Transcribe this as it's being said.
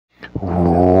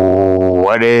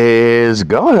What is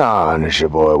going on? It's your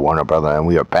boy Warner Brother, and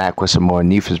we are back with some more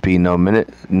Need for Speed No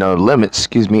Limits,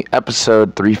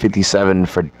 episode 357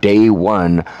 for day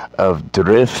one of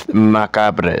Drift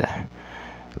Macabre.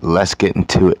 Let's get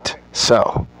into it.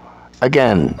 So,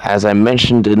 again, as I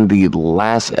mentioned in the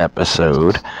last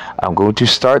episode, I'm going to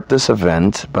start this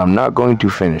event, but I'm not going to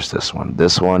finish this one.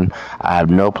 This one, I have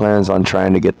no plans on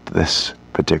trying to get this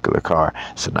particular car.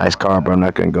 It's a nice car, but I'm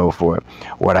not going to go for it.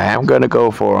 What I am going to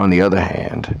go for, on the other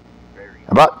hand,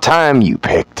 about time you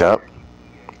picked up.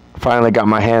 Finally got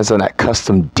my hands on that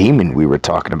custom demon we were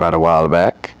talking about a while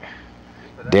back.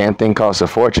 Damn thing costs a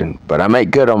fortune, but I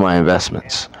make good on my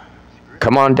investments.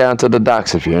 Come on down to the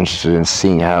docks if you're interested in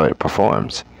seeing how it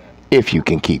performs. If you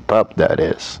can keep up, that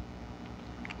is.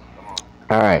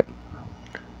 Alright.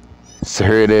 So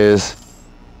here it is.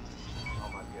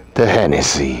 The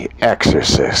Hennessy Xtra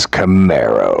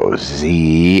Camaro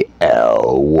ZL1.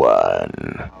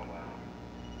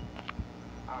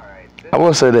 I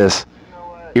will say this,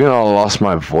 even though I lost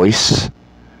my voice,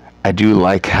 I do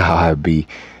like how I be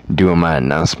doing my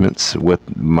announcements with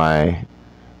my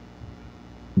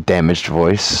damaged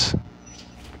voice.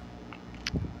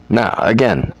 Now,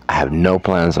 again, I have no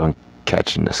plans on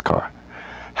catching this car.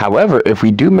 However, if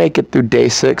we do make it through day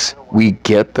 6, we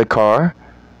get the car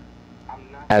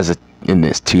in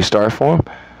this 2-star form,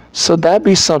 so that'd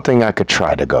be something I could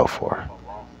try to go for.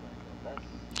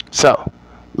 So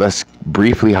let's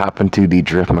briefly hop into the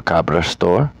Drift Macabre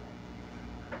store.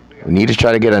 We need to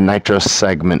try to get a nitro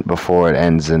segment before it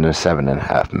ends in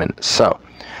 7.5 minutes. So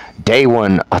day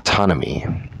 1 autonomy,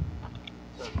 and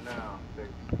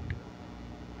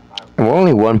we're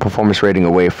only one performance rating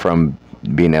away from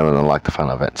being able to unlock the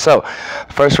final event. So,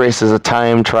 first race is a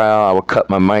time trial. I will cut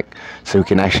my mic so we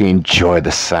can actually enjoy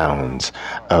the sounds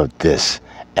of this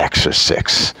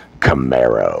Xtra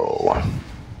Camaro.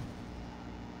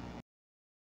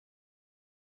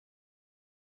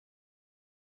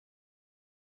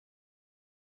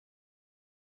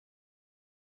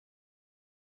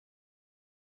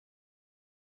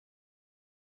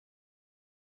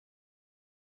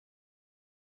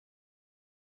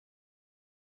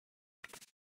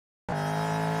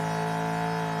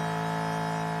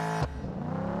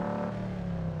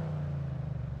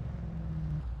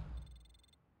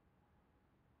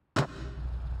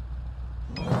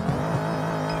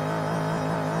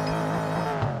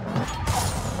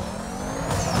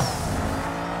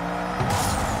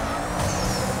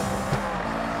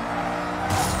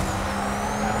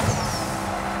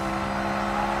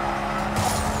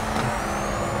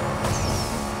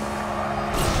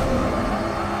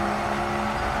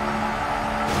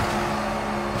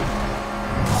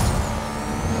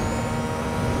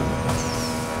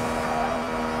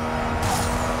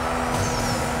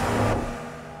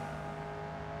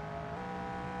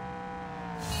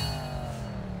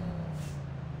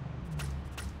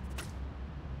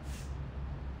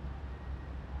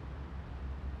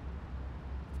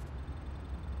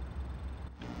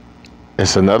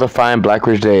 It's another fine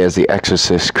Blackridge day as the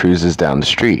Exorcist cruises down the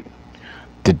street.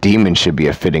 The demon should be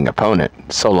a fitting opponent,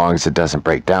 so long as it doesn't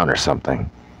break down or something.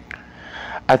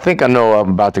 I think I know what I'm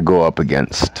about to go up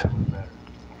against,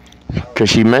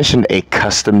 because she mentioned a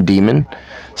custom demon,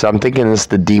 so I'm thinking it's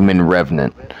the Demon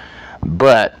Revenant.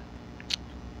 But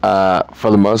for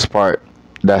the most part,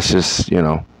 that's just,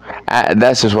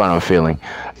 that's just what I'm feeling.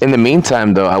 In the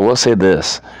meantime, though, I will say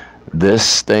this.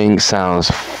 This thing sounds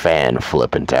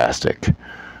fan-flippin-tastic.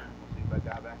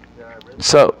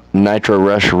 So, Nitro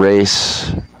Rush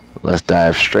race. Let's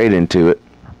dive straight into it.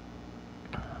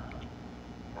 I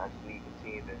just need to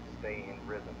continue to stay in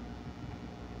rhythm.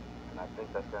 And I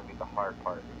think that's going to be the hard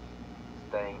part.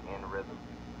 Staying in rhythm.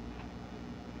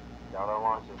 Got our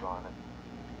launches on it.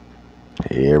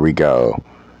 Here we go.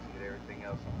 Get everything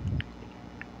else on.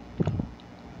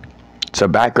 So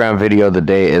background video of the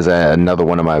day is another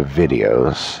one of my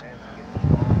videos.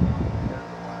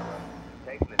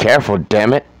 Careful,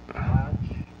 damn it.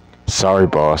 Sorry,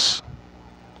 boss.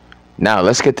 Now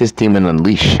let's get this demon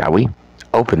unleashed, shall we?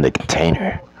 Open the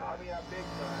container.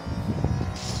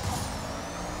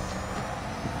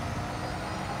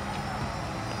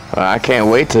 I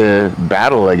can't wait to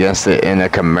battle against it in a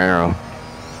Camaro.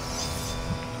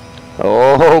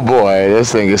 Oh boy,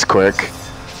 this thing is quick.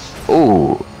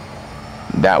 Ooh.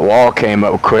 That wall came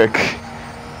up quick.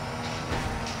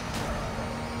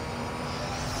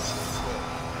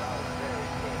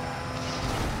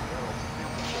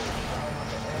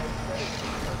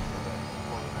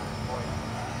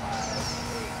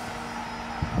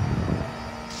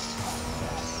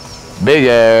 Big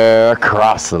air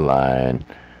across the line.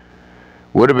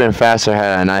 Would have been faster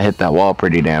had I not hit that wall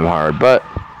pretty damn hard, but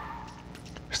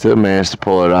Still managed to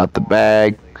pull it out the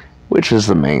bag, which is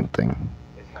the main thing.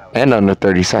 And under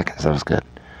 30 seconds, that was good.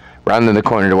 Rounding the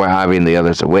corner to where Ivy and the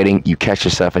others are waiting, you catch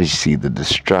yourself as you see the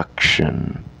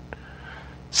destruction.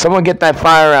 Someone get that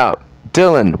fire out!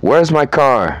 Dylan, where's my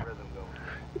car?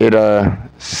 It,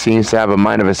 seems to have a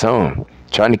mind of its own.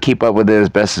 Trying to keep up with it as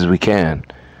best as we can.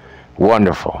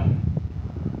 Wonderful.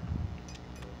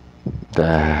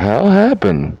 The hell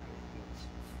happened?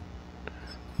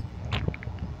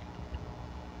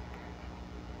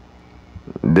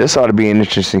 This ought to be an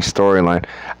interesting storyline.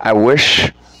 I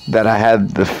wish that I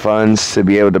had the funds to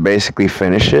be able to basically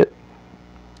finish it,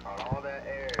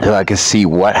 so I could see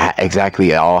what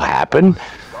exactly all happened.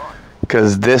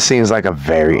 Because this seems like a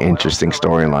very interesting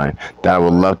storyline that I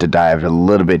would love to dive a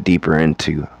little bit deeper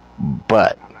into.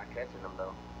 But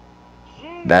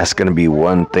that's going to be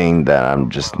one thing that I'm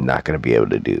just not going to be able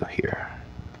to do here.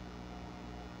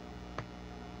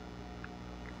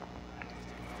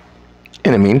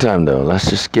 In the meantime, though, let's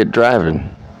just get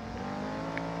driving.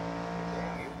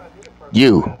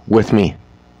 You, with me.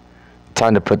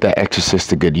 Time to put that exorcist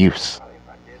to good use.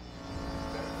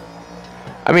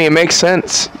 I mean, it makes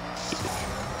sense.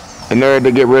 In order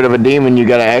to get rid of a demon, you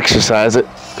gotta exorcise it.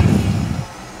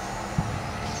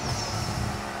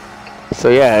 So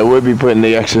yeah, it would be putting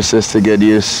the exorcist to good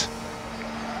use.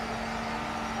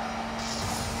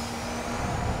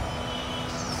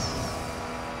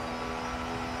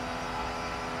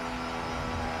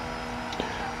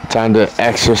 Time to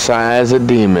exorcise a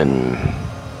demon.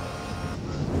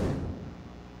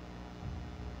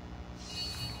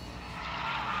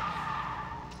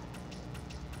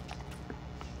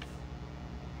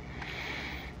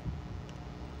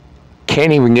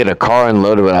 Can't even get a car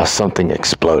unloaded without something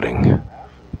exploding.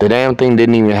 The damn thing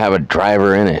didn't even have a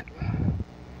driver in it.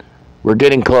 We're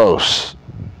getting close.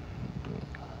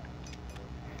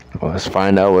 Well, let's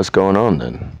find out what's going on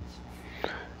then.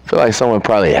 I feel like someone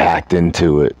probably hacked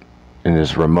into it and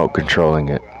is remote controlling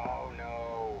it. Oh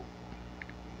no.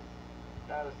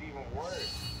 That was even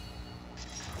worse.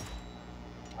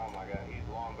 Oh my god, he's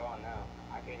long gone now.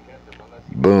 I can't catch him unless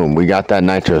he... Boom, we got that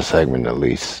nitro segment at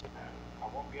least.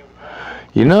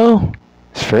 You know,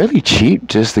 it's fairly cheap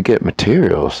just to get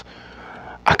materials.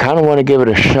 I kind of want to give it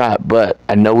a shot, but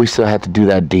I know we still have to do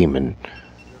that demon.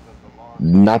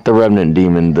 Not the Revenant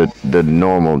demon, the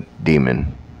normal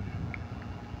demon.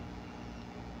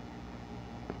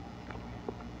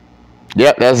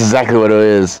 Yep, that's exactly what it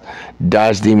is.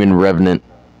 Dodge Demon Revenant.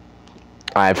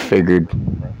 I figured.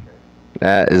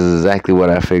 That is exactly what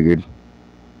I figured.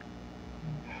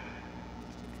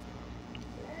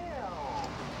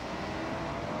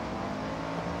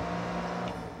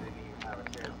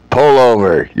 Pull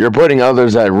over. You're putting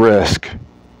others at risk.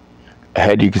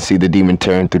 Ahead you can see the demon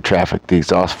tearing through traffic, the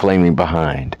exhaust flaming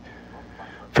behind.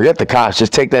 Forget the cops,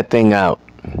 just take that thing out.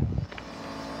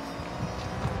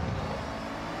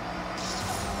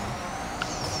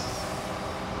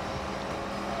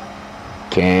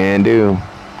 Can do.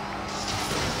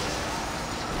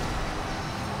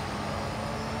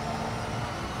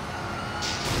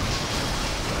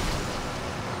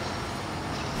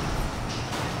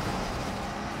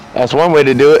 That's one way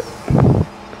to do it.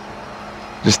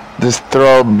 Just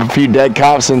throw a few dead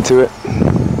cops into it.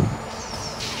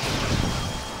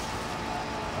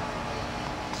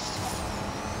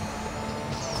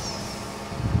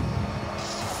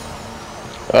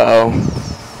 Uh-oh.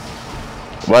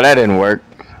 Well, that didn't work.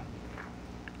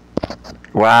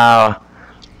 Wow.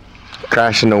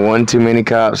 Crashed into one too many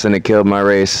cops and it killed my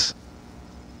race.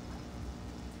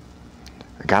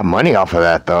 I got money off of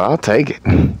that, though. I'll take it.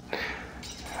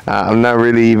 I'm not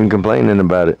really even complaining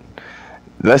about it.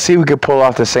 Let's see if we could pull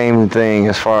off the same thing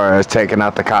as far as taking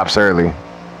out the cops early.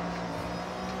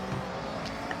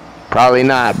 Probably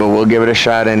not, but we'll give it a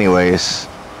shot anyways.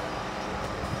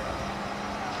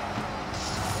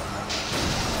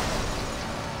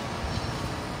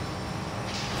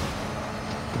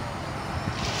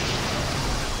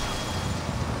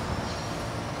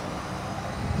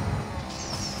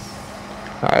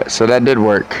 Alright, so that did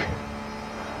work.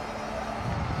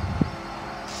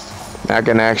 I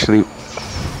can actually...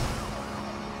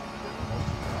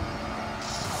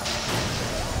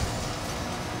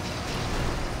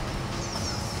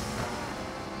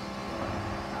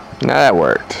 Now that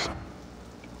worked.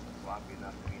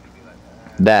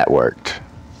 That worked.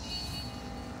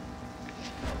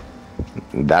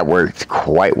 That worked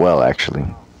quite well, actually.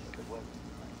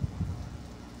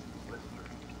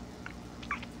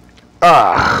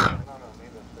 Ah!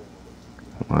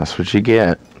 Well, that's what you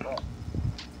get.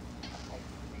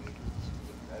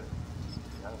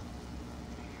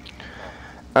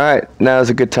 Alright, now is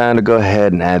a good time to go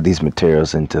ahead and add these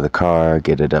materials into the car,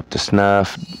 get it up to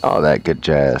snuff, all that good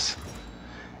jazz.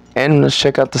 And let's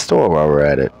check out the store while we're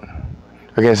at it.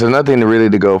 Okay, so nothing really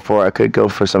to go for. I could go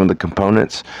for some of the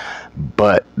components,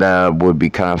 but that would be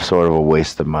kind of sort of a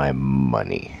waste of my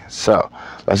money. So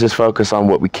let's just focus on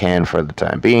what we can for the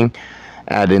time being.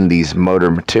 Add in these motor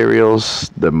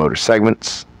materials, the motor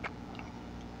segments.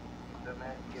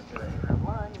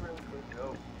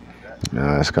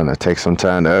 It's gonna take some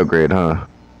time to upgrade, huh?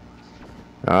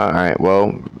 Alright,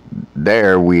 well,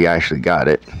 there we actually got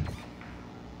it.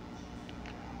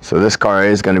 So this car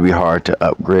is gonna be hard to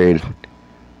upgrade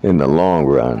in the long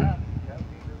run.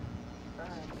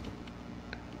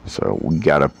 So we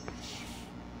gotta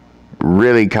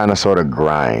really kind of sort of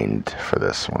grind for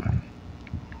this one.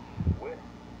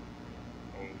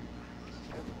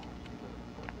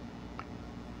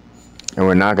 And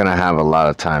we're not gonna have a lot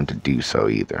of time to do so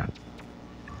either.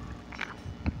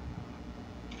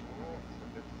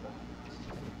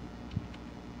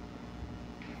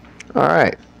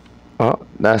 Alright, well,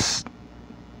 that's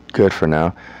good for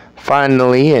now.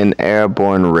 Finally, an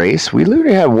airborne race. We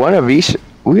literally have one of each.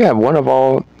 We have one of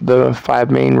all the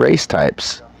 5 main race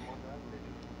types.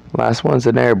 Last one's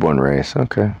an airborne race.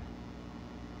 Okay.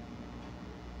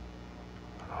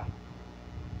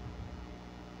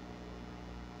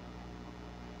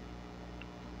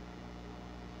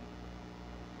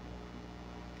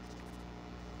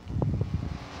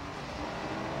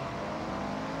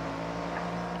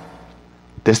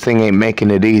 This thing ain't making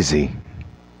it easy.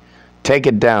 Take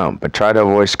it down, but try to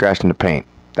avoid scratching the paint.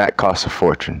 That costs a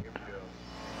fortune.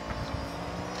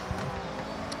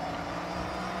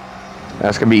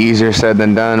 That's gonna be easier said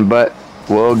than done, but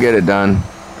we'll get it done.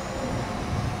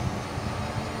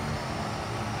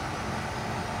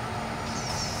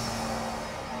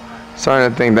 Starting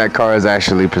to think that car is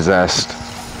actually possessed.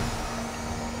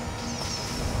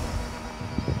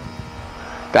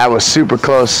 That was super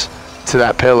close to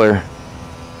that pillar.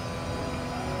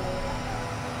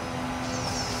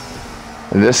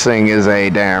 And this thing is a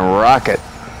damn rocket.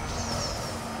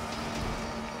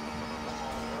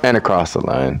 And across the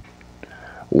line.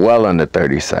 Well under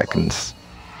 30 seconds.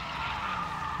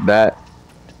 That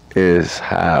is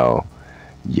how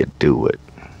you do it.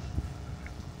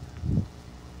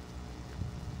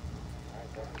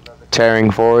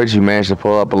 Tearing forwards, you manage to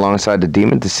pull up alongside the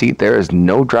demon. To seat, there is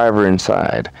no driver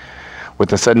inside.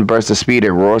 With a sudden burst of speed,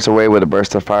 it roars away with a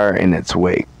burst of fire in its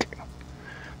wake.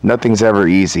 Nothing's ever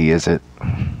easy, is it?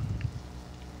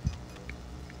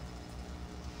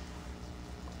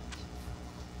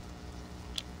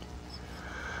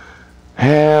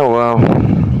 Yeah, well,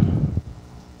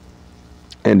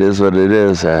 it is what it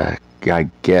is, I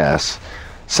guess.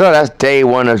 So that's day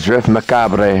 1 of Drift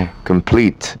Macabre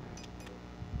complete.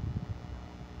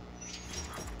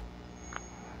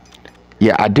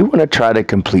 Yeah, I do want to try to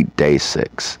complete day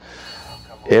 6.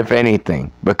 If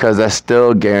anything, because that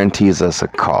still guarantees us a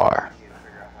car.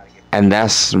 And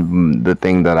that's the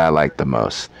thing that I like the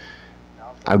most.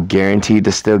 I'm guaranteed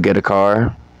to still get a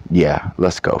car. Yeah,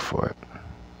 let's go for it.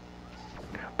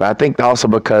 But I think also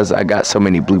because I got so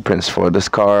many blueprints for this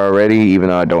car already, even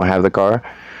though I don't have the car.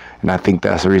 And I think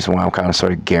that's the reason why I'm kind of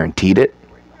sort of guaranteed it.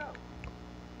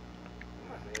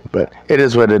 But it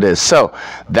is what it is. So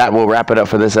that will wrap it up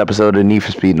for this episode of Need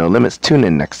for Speed No Limits. Tune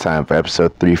in next time for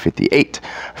episode 358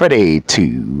 for day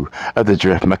 2 of the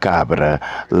Drift Macabre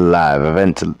live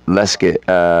event. Let's get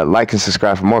like and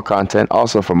subscribe for more content.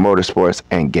 Also for motorsports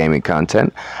and gaming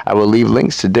content. I will leave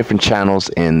links to different channels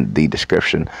in the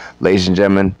description. Ladies and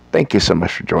gentlemen, thank you so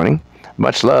much for joining.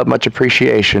 Much love, much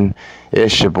appreciation.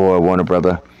 It's your boy Warner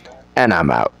Brother, and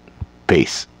I'm out.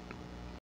 Peace.